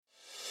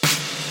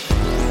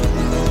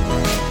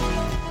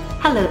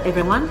Hello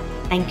everyone,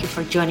 thank you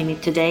for joining me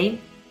today.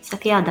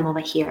 Sofia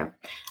Adamova here,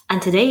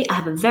 and today I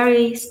have a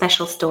very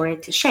special story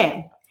to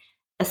share.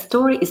 A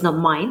story is not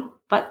mine,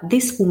 but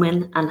this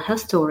woman and her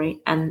story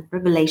and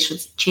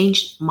revelations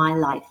changed my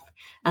life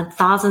and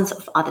thousands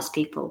of others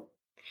people's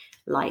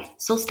life.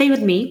 So stay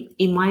with me,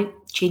 it might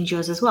change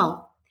yours as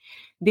well.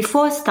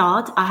 Before I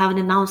start, I have an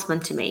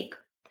announcement to make.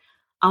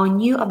 Our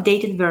new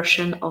updated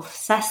version of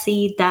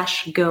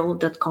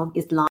sassy-girl.com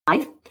is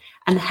live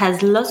and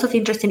has lots of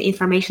interesting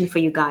information for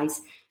you guys.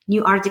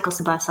 New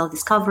articles about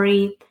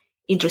self-discovery,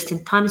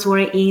 interesting times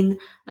we're in, and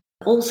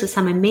also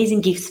some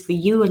amazing gifts for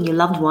you and your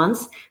loved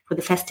ones for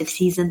the festive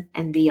season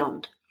and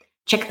beyond.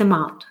 Check them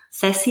out,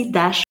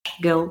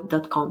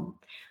 sassy-girl.com.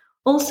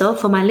 Also,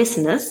 for my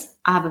listeners,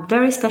 I have a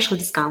very special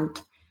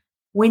discount,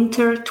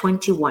 Winter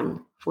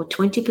 21, for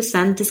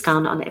 20%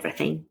 discount on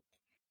everything.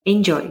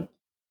 Enjoy.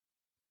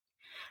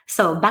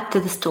 So back to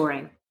the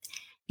story.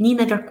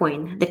 Nina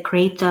Vercoen, the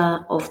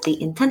creator of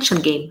the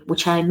Intention game,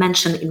 which I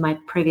mentioned in my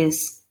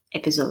previous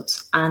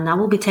episodes, and I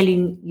will be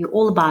telling you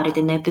all about it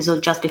in the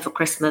episode just before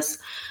Christmas,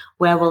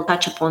 where I will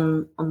touch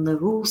upon the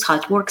rules, how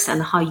it works,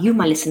 and how you,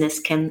 my listeners,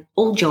 can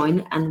all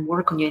join and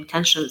work on your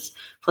intentions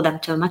for them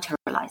to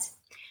materialize.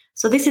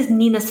 So this is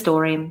Nina's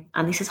story,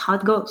 and this is how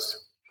it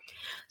goes.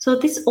 So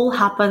this all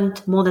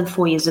happened more than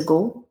 4 years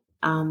ago.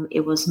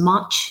 It was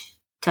March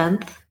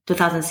 10th,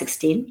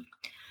 2016.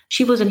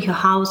 She was in her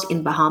house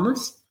in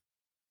Bahamas.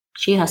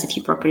 She has a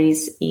few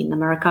properties in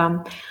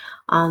America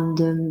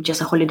and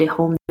just a holiday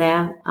home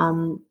there.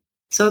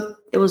 So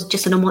it was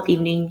just a normal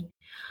evening.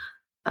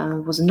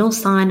 Was no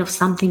sign of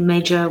something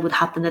major would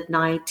happen at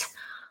night.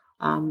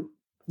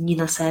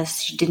 Nina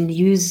says she didn't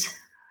she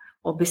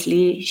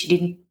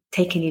didn't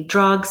take any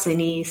drugs,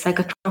 any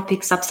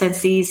psychotropic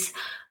substances,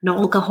 no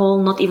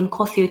alcohol, not even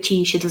coffee or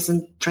tea. She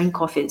doesn't drink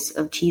coffees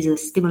or teas or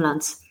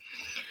stimulants.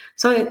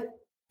 So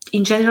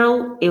in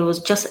general, it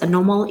was just a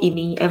normal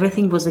evening.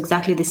 Everything was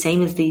exactly the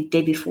same as the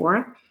day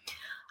before.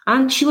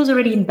 And she was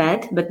already in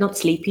bed, but not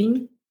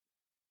sleeping.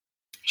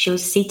 She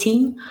was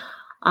sitting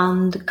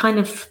and kind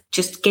of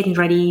just getting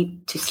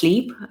ready to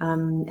sleep.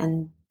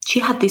 And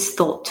she had this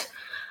thought.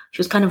 She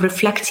was kind of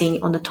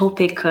reflecting on the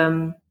topic,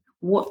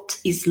 what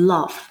is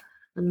love?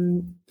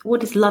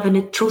 What is love in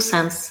the true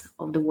sense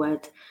of the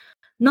word?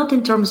 Not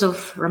in terms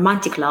of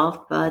romantic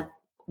love, but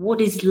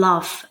what is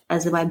love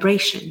as a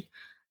vibration,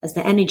 as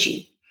the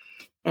energy?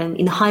 And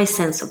in the highest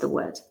sense of the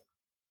word.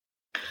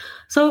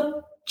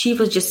 So she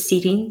was just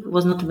sitting,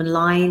 was not even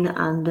lying,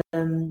 and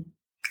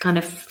kind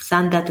of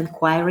sent that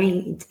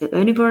inquiry into the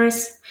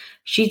universe.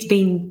 She'd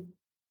been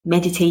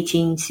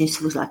meditating since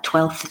she was like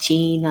 12,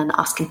 13, and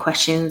asking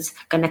questions,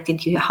 connecting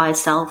to her higher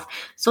self.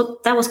 So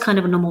that was kind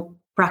of a normal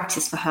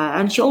practice for her.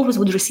 And she always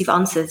would receive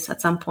answers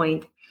at some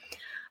point.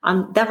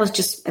 And that was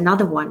just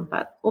another one,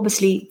 but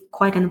obviously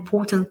quite an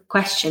important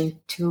question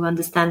to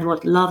understand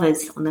what love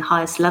is on the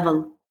highest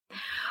level.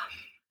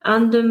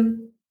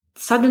 And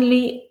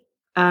suddenly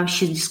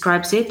she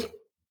describes it.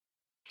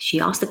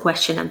 She asked the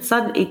question and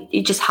suddenly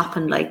it just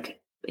happened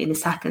like in a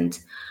second.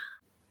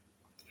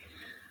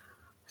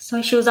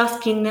 So she was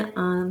asking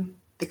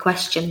the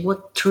question,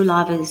 what true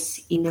love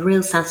is in the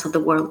real sense of the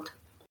word.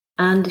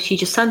 And she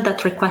just sent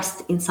that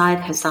request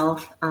inside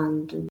herself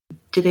and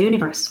to the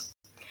universe.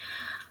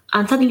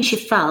 And suddenly she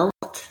felt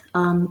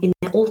in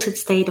an altered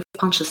state of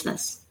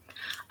consciousness.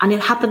 And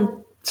it happened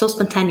so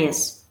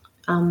spontaneous,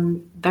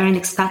 very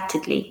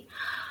unexpectedly.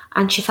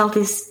 And she felt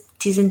this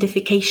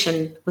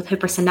identification with her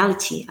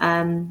personality.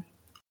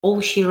 All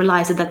she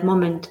realized at that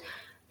moment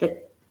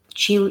that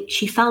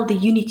she felt the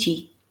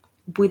unity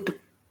with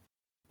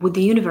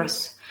the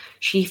universe.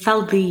 She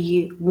felt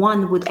the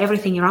one with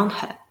everything around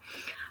her.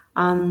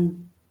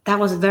 That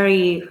was a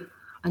very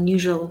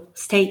unusual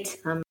state.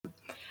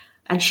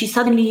 And she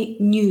suddenly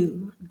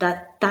knew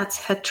that that's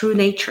her true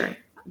nature.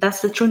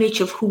 That's the true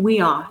nature of who we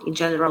are in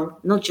general,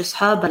 not just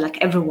her, but like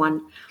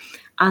everyone.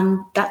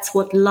 And that's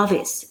what love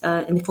is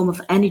in the form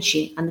of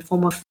energy and the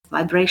form of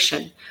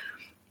vibration.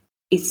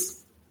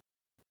 It's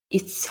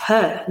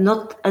her,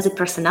 not as a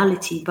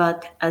personality,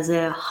 but as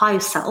a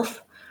higher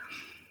self.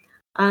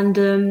 And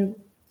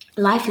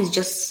love is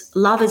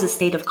a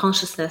state of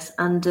consciousness.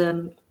 And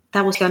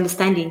that was her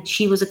understanding.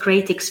 She was a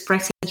creator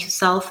expressing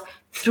herself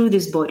through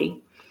this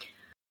body.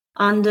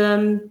 And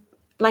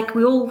like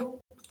we all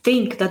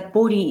think that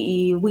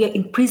body, we are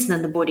imprisoned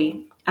in the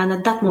body. And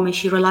at that moment,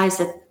 she realized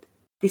that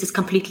this is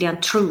completely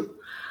untrue.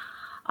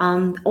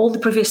 All the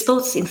previous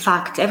thoughts, in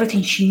fact,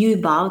 everything she knew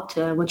about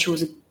when she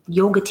was a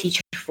yoga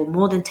teacher for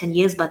more than 10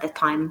 years by that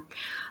time,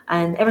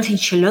 and everything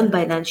she learned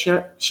by then,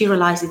 she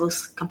realized it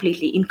was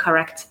completely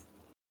incorrect.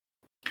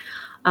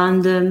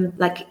 And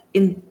like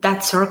in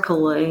that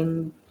circle,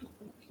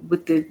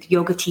 with the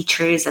yoga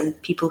teachers and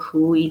people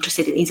who are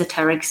interested in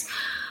esoterics,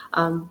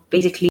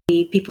 basically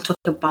people talk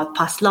about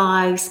past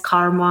lives,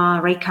 karma,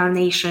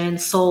 reincarnation,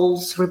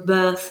 souls,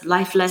 rebirth,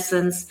 life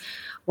lessons,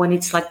 when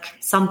it's like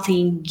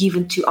something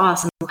given to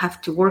us and we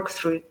have to work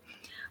through.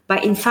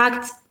 But in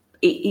fact,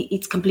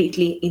 it's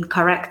completely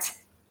incorrect.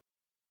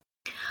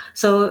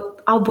 So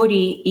our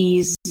body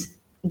is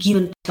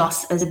given to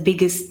us as the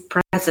biggest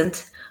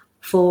present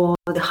for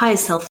the higher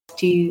self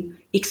to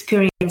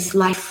experience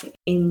life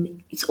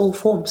in its all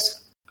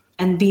forms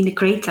and being a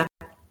creator.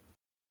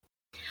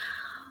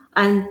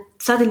 And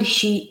suddenly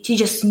she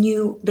just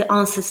knew the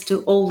answers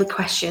to all the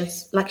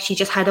questions. Like she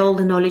just had all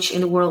the knowledge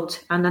in the world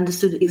and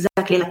understood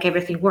exactly like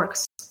everything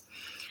works.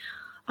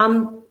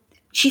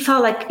 She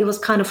felt like it was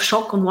kind of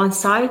shock on one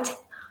side,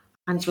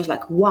 and it was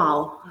like,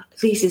 wow,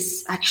 this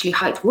is actually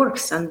how it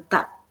works, and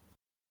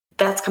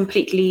that's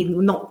completely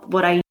not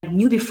what I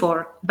knew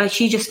before. But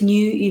she just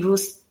knew it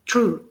was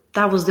true.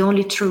 That was the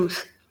only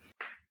truth.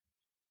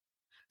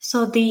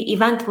 So the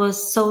event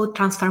was so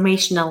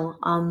transformational,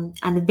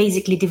 and it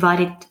basically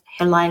divided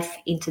her life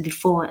into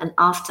before and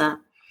after.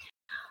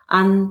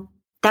 And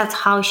that's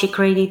how she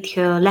created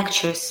her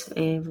lectures.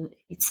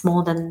 It's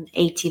more than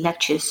 80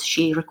 lectures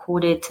she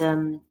recorded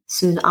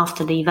soon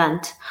after the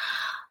event.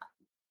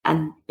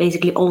 And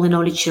basically all the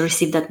knowledge she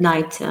received that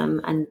night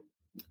and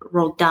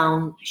wrote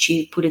down,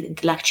 she put it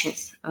into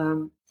lectures.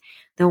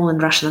 They're all in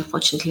Russian,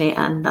 unfortunately.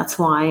 And that's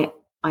why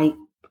that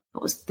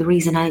was the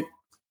reason I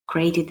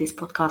created this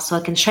podcast, so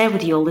I can share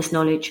with you all this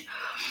knowledge.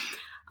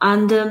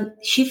 And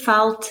she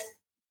felt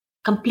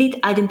complete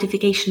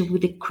identification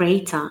with the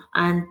creator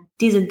and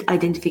didn't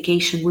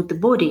identification with the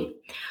body.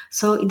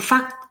 So in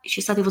fact, she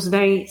said it was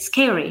very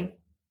scary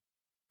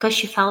because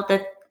she felt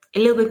that a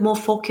little bit more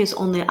focus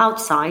on the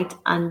outside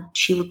and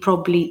she would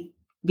probably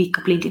be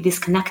completely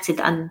disconnected,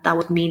 and that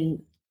would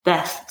mean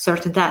death,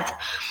 certain death.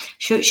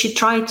 She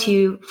tried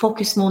to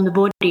focus more on the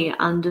body,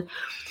 and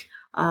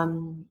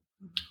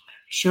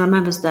she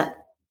remembers that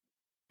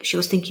she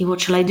was thinking,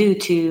 what shall I do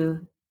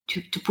to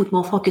put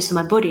more focus on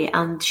my body?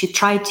 And she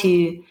tried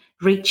to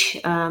reach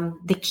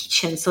the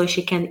kitchen so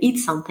she can eat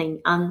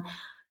something, and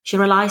she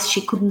realized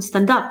she couldn't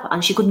stand up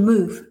and she couldn't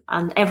move,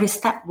 and every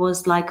step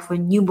was like for a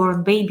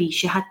newborn baby.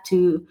 She had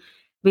to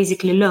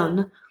basically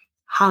learn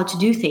how to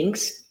do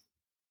things,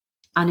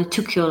 and it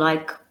took her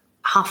like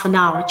half an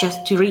hour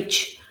just to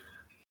reach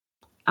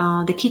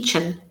the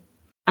kitchen.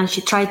 And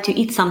she tried to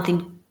eat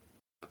something.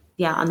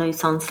 Yeah, I know it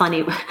sounds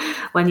funny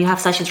when you have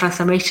such a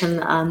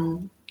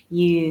transformation.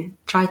 You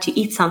try to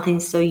eat something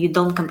so you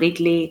don't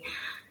completely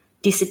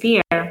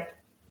disappear.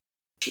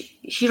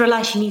 She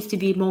realized she needs to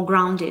be more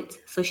grounded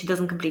so she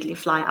doesn't completely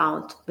fly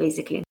out,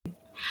 basically.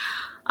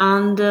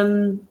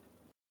 And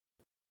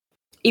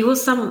it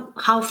was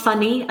somehow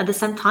funny at the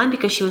same time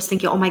because she was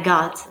thinking, oh my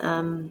God,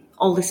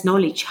 all this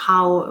knowledge,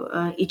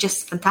 how it's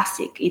just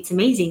fantastic. It's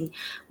amazing.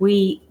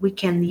 We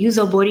can use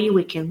our body,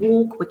 we can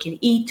walk, we can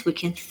eat, we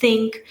can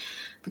think.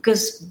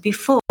 Because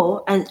before,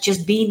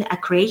 just being a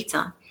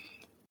creator,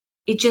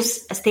 it's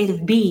just a state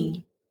of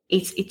being.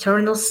 It's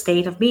eternal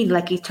state of being,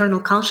 like eternal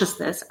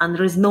consciousness, and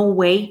there is no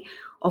way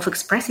of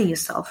expressing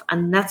yourself.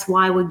 And that's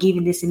why we're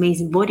given these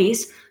amazing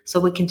bodies, so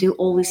we can do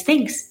all these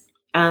things.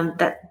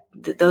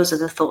 Those are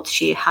the thoughts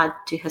she had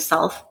to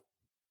herself.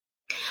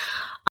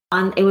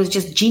 And it was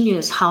just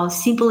genius how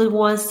simple it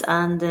was,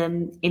 and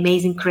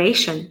amazing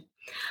creation.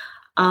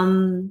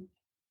 And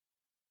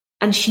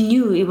she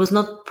knew it was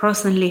not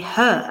personally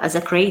her as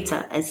a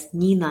creator, as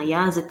Nina,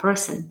 as a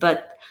person,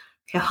 but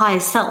her higher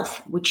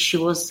self, which she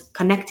was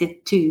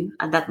connected to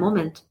at that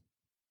moment.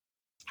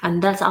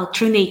 And that's our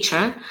true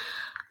nature.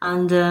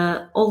 And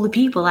all the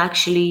people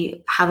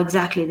actually have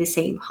exactly the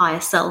same higher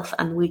self,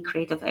 and we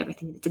create of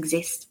everything that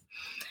exists.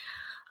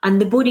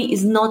 And the body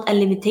is not a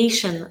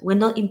limitation. We're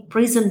not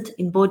imprisoned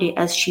in body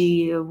as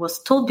she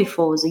was told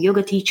before as a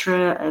yoga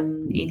teacher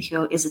in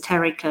her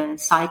esoteric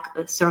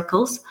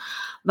circles.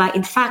 But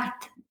in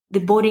fact, the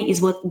body is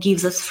what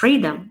gives us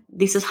freedom.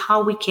 This is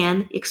how we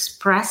can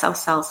express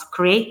ourselves,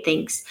 create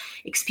things,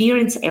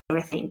 experience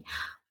everything.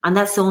 And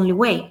that's the only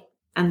way.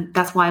 And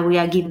that's why we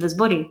are given this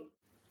body.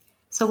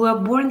 So we are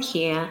born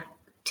here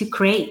to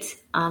create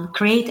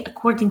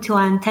according to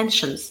our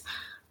intentions.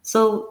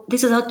 So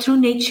this is our true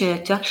nature,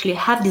 to actually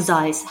have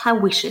desires,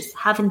 have wishes,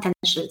 have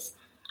intentions.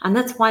 And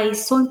that's why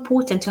it's so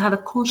important to have a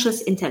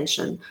conscious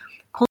intention,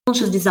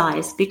 conscious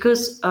desires,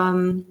 because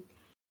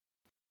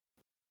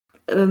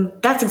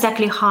that's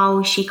exactly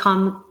how she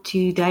come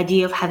to the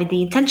idea of having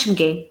the intention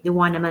game, the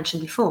one I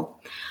mentioned before.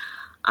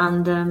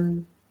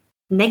 And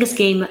next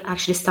game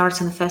actually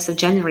starts on the 1st of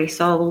January,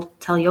 so I will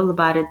tell you all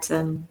about it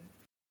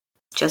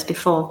just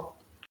before.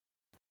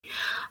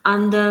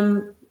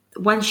 And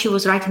when she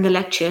was writing the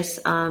lectures,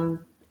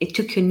 it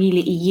took her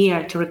nearly a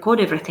year to record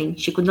everything.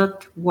 She could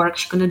not work,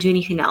 she could not do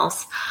anything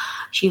else.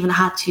 She even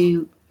had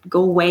to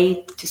go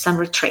away to some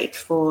retreat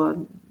for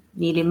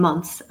nearly a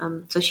month,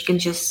 so she can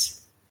just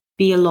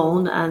be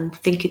alone and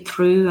think it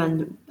through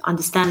and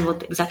understand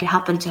what exactly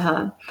happened to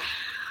her.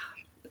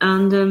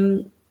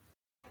 And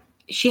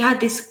she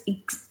had this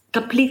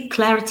complete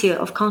clarity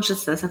of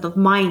consciousness and of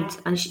mind.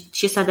 And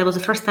she said that was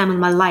the first time in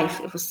my life.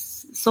 It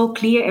was so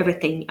clear,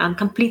 everything, and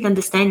complete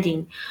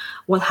understanding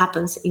what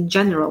happens in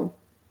general.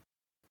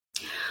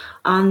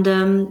 And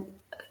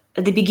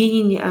at the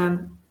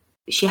beginning,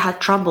 she had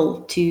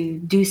trouble to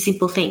do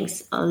simple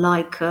things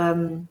like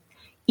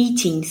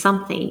eating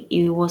something.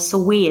 It was so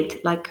weird,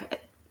 like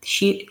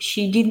She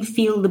didn't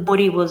feel the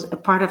body was a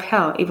part of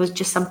her. It was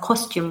just some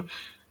costume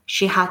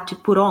she had to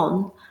put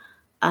on,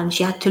 and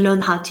she had to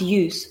learn how to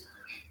use.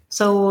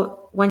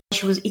 So when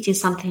she was eating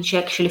something, she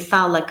actually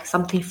felt like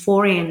something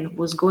foreign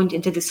was going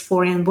into this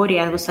foreign body,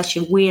 and it was such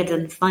a weird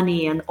and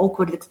funny and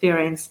awkward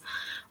experience.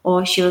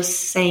 Or she was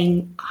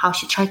saying how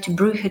she tried to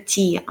brew her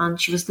tea, and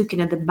she was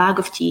looking at the bag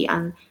of tea,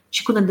 and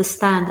she couldn't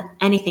understand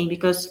anything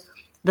because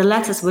the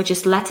letters were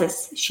just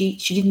letters. She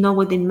didn't know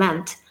what they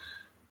meant.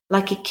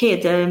 Like a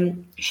kid,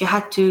 she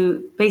had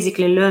to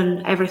basically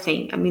learn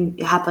everything. I mean,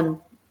 it happened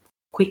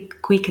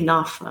quick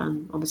enough.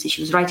 Obviously,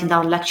 she was writing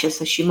down lectures,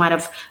 so she might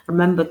have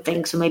remembered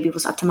things, so maybe it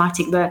was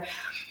automatic. But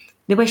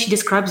the way she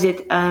describes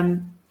it,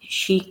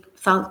 she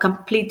felt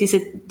complete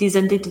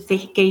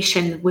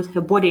disidentification with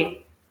her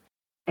body.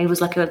 It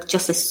was like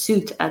just a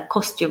suit, a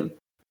costume.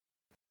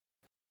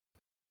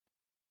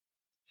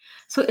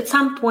 So at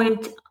some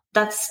point,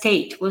 that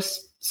state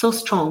was so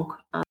strong,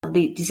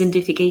 the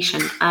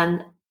disidentification,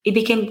 and it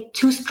became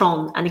too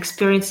strong, and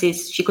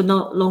experiences she could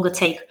no longer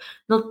take,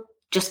 not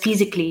just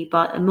physically,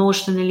 but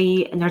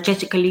emotionally,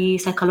 energetically,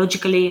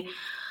 psychologically.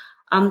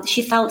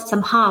 She felt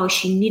somehow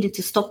she needed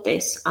to stop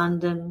this,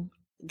 and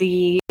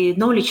the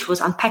knowledge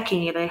was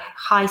unpacking at a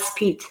high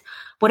speed.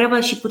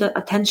 Whatever she put her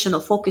attention or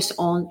focus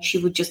on, she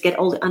would just get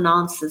all the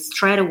answers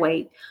straight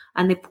away,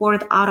 and they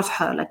poured out of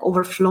her like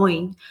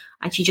overflowing.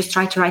 And she just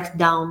tried to write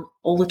down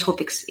all the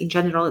topics in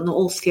general in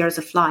all spheres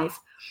of life.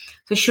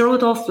 So she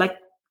wrote off like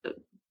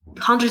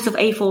hundreds of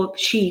A4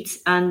 sheets,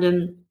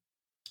 and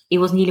it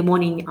was nearly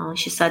morning.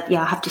 She said,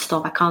 "Yeah, I have to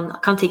stop. I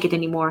can't take it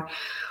anymore.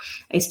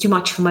 It's too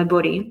much for my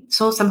body."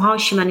 So somehow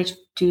she managed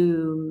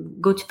to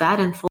go to bed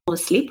and fall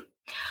asleep.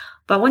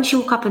 But when she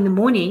woke up in the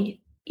morning,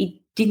 it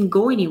didn't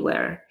go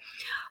anywhere.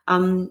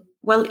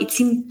 Well, it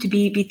seemed to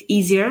be a bit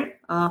easier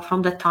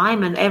from that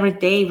time, and every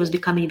day was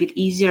becoming a bit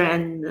easier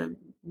and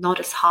not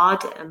as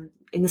hard,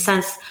 in the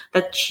sense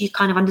that she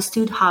kind of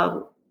understood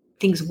how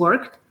things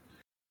worked,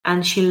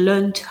 and she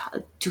learned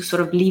to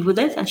sort of live with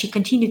it, and she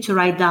continued to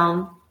write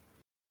down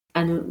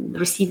and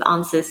receive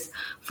answers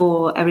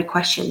for every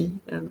question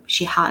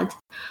she had.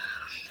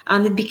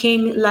 And it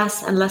became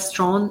less and less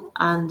strong,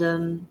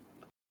 and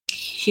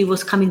she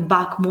was coming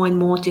back more and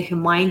more to her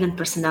mind and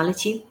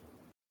personality.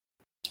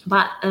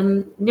 But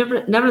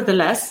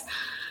nevertheless,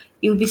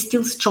 it would be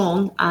still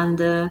strong, and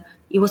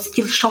it was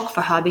still shock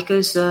for her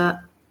because,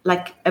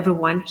 like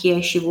everyone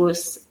here, she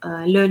was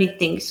learning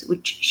things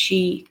which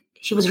she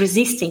was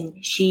resisting.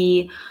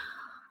 She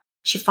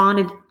found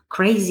it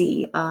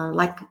crazy,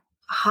 like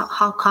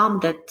how come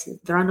that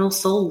there are no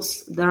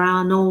souls, there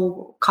are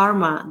no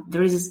karma,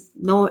 there is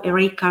no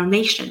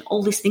reincarnation.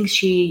 All these things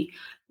she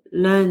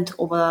learned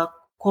over the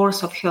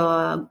course of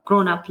her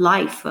grown-up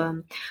life,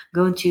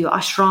 going to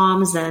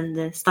ashrams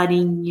and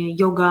studying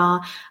yoga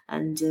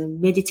and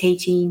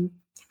meditating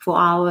for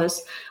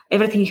hours.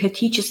 Everything her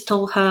teachers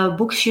told her,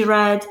 books she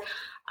read,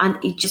 and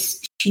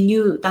she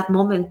knew that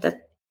moment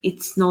that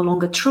it's no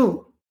longer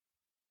true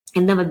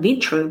and never been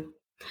true.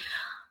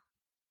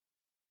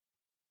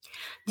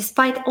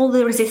 Despite all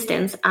the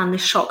resistance and the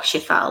shock she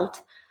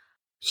felt,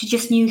 she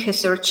just knew her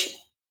search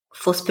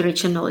for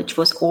spiritual knowledge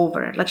was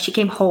over. Like, she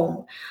came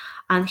home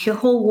and her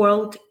whole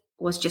world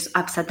was just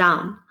upside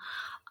down.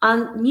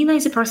 And Nina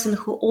is a person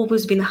who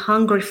always been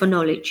hungry for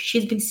knowledge.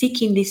 She's been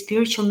seeking this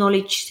spiritual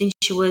knowledge since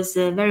she was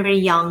very, very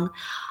young.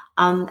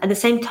 At the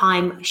same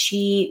time,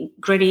 she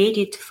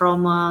graduated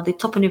from the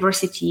top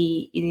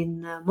university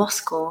in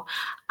Moscow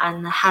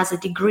and has a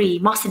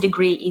master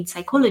degree in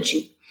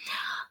psychology.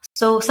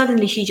 So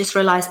suddenly she just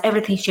realized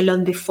everything she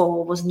learned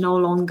before was no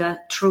longer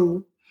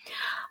true.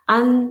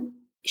 And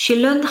she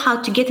learned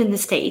how to get in the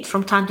state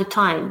from time to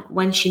time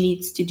when she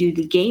needs to do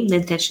the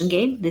intention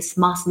game, this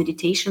mass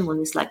meditation, when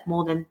it's like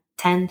more than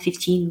 10,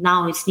 15,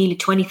 now it's nearly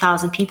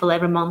 20,000 people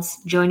every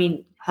month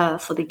joining her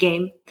for the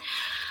game.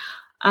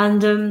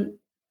 And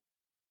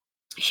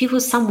she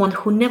was someone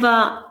who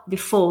never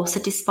before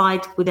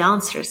satisfied with the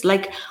answers,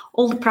 like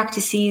all the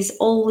practices,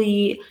 all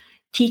the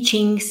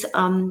teachings,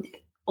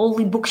 all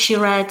the books she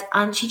read,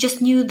 and she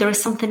just knew there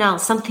is something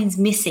else, something's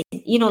missing.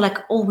 Like,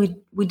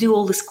 we do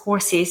all these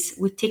courses,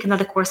 we take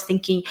another course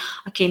thinking,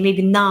 okay,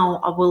 maybe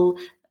now I will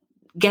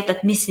get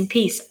that missing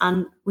piece,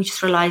 and we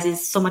just realize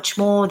it's so much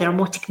more. There are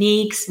more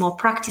techniques, more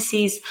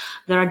practices,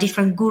 there are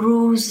different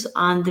gurus,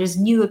 and there's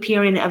new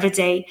appearing every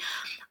day,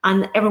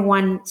 and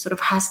everyone sort of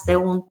has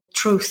their own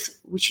truth,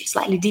 which is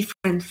slightly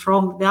different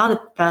from the other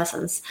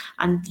person's,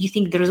 and you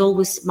think there is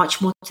always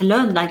much more to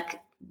learn, like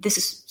this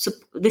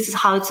is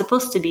how it's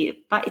supposed to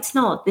be, but it's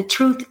not. The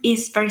truth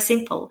is very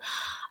simple,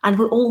 and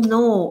we all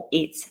know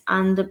it.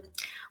 And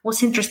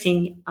what's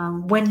interesting,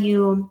 when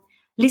you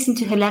listen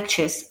to her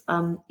lectures,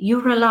 you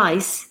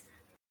realize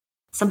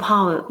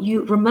somehow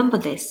you remember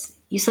this.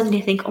 You suddenly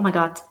think, oh my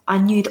God, I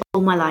knew it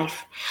all my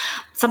life.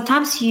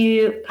 Sometimes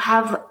you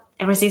have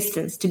a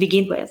resistance to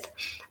begin with,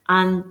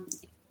 and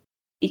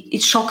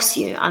it shocks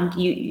you. And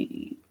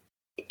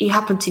it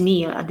happened to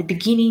me at the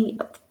beginning,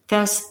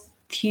 first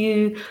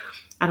few,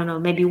 I don't know,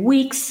 maybe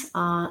weeks,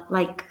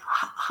 like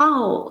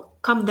how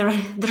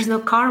there's no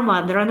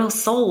karma, there are no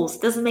souls.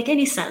 It doesn't make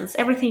any sense.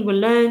 Everything we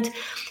learned,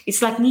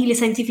 it's like nearly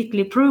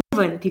scientifically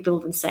proven, people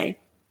even say.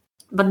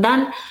 But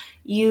then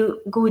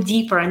you go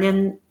deeper, and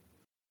then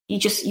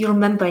you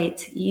remember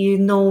it. You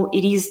know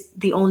it is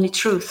the only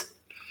truth.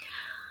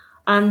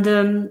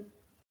 And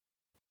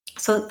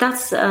so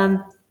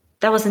that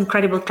was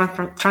incredible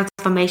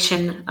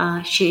transformation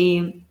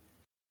she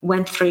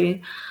went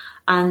through,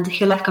 and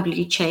her life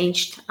completely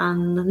changed.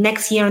 And the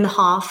next year and a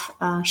half,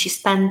 she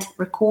spent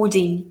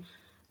recording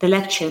the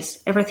lectures,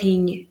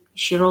 everything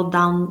she wrote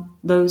down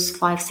those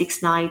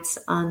 5-6 nights,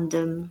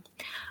 and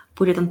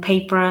put it on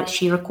paper.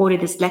 She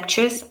recorded these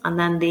lectures, and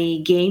then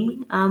the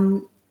game.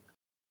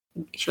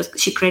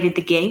 She created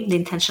the game, the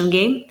intention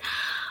game,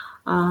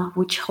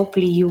 which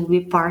hopefully you will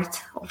be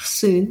part of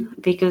soon,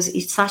 because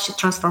it's such a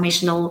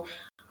transformational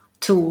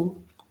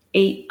tool.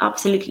 It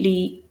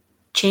absolutely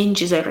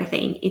changes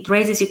everything. It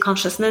raises your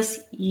consciousness.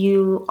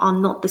 You are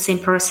not the same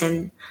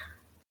person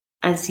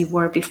as you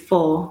were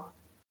before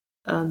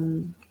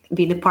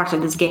being a part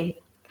of this game.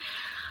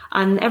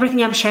 And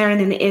everything I'm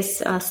sharing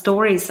is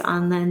stories,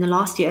 and in the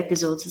last few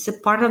episodes, it's a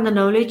part of the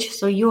knowledge.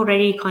 So you're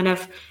already kind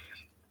of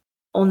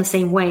on the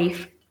same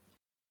wave.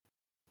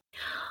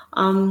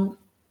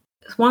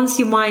 Once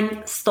your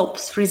mind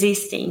stops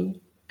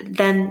resisting,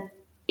 then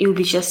it will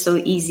be just so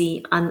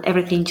easy, and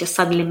everything just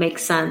suddenly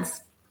makes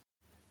sense.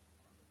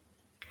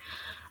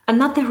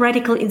 Another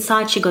radical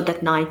insight she got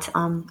that night,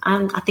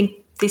 and I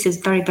think this is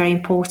very, very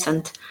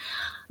important,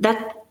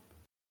 that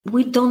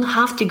we don't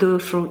have to go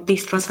through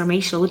this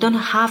transformation. We don't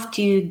have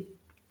to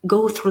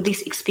go through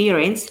this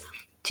experience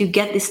to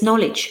get this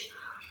knowledge.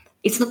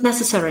 It's not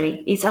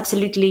necessary. It's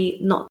absolutely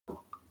not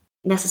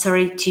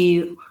necessary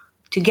to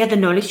get the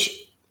knowledge,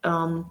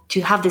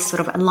 to have this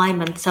sort of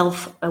enlightenment,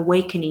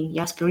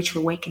 self-awakening,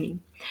 spiritual awakening.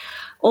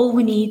 All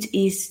we need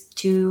is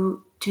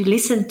to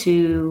listen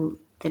to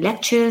the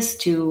lectures,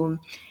 to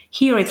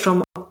hear it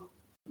from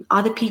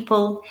other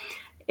people.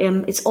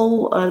 It's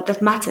all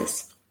that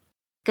matters.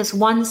 Because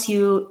once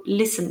you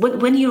listen,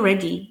 when you're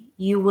ready,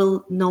 you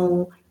will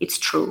know it's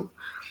true.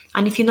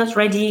 And if you're not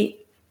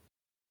ready,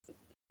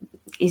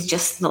 it's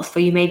just not for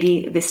you.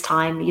 Maybe this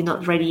time you're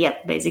not ready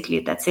yet, basically,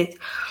 that's it.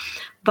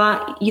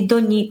 But you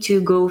don't need to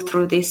go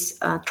through this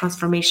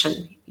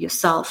transformation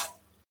yourself.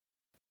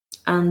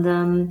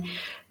 And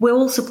we're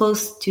all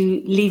supposed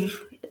to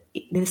live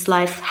this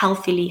life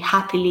healthily,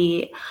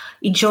 happily,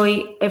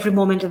 enjoy every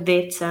moment of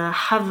it,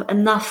 have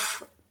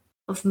enough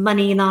of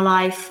money in our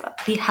life,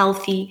 be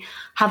healthy,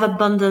 have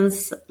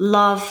abundance,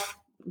 love,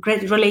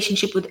 great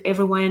relationship with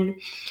everyone,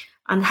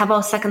 and have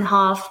our second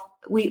half.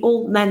 We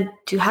all meant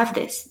to have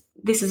this.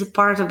 This is a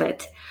part of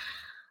it.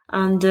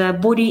 And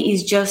body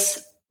is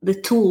just the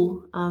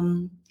tool.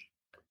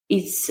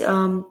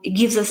 It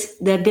gives us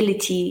the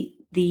ability,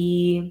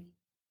 the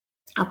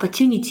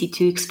opportunity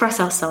to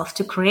express ourselves,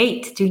 to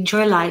create, to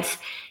enjoy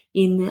life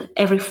in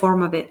every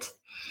form of it.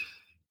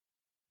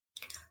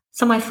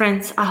 So, my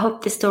friends, I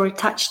hope this story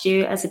touched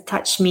you as it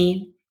touched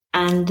me.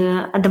 And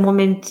at the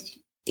moment,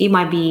 you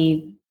might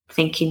be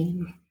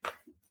thinking,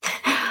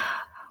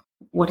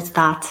 what is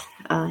that?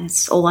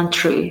 It's all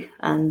untrue.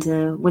 And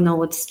we know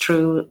what's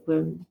true.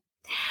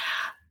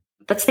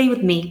 But stay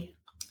with me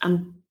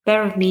and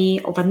bear with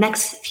me over the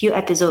next few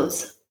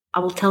episodes. I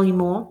will tell you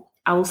more.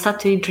 I will start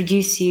to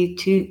introduce you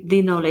to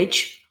the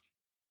knowledge.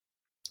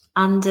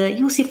 And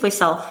you'll see for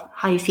yourself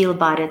how you feel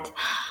about it.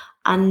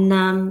 And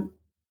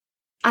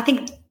I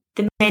think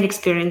the main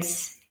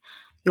experience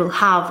you'll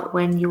have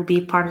when you'll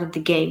be part of the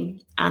game,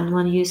 and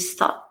when you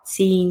start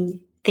seeing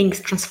things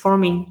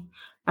transforming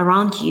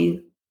around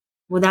you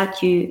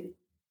without you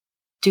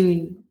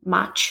doing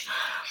much,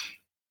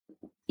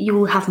 you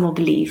will have more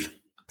belief.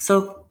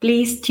 So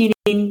please tune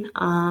in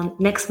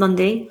next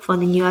Monday for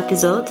the new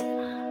episode,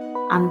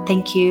 and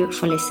thank you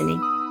for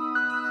listening.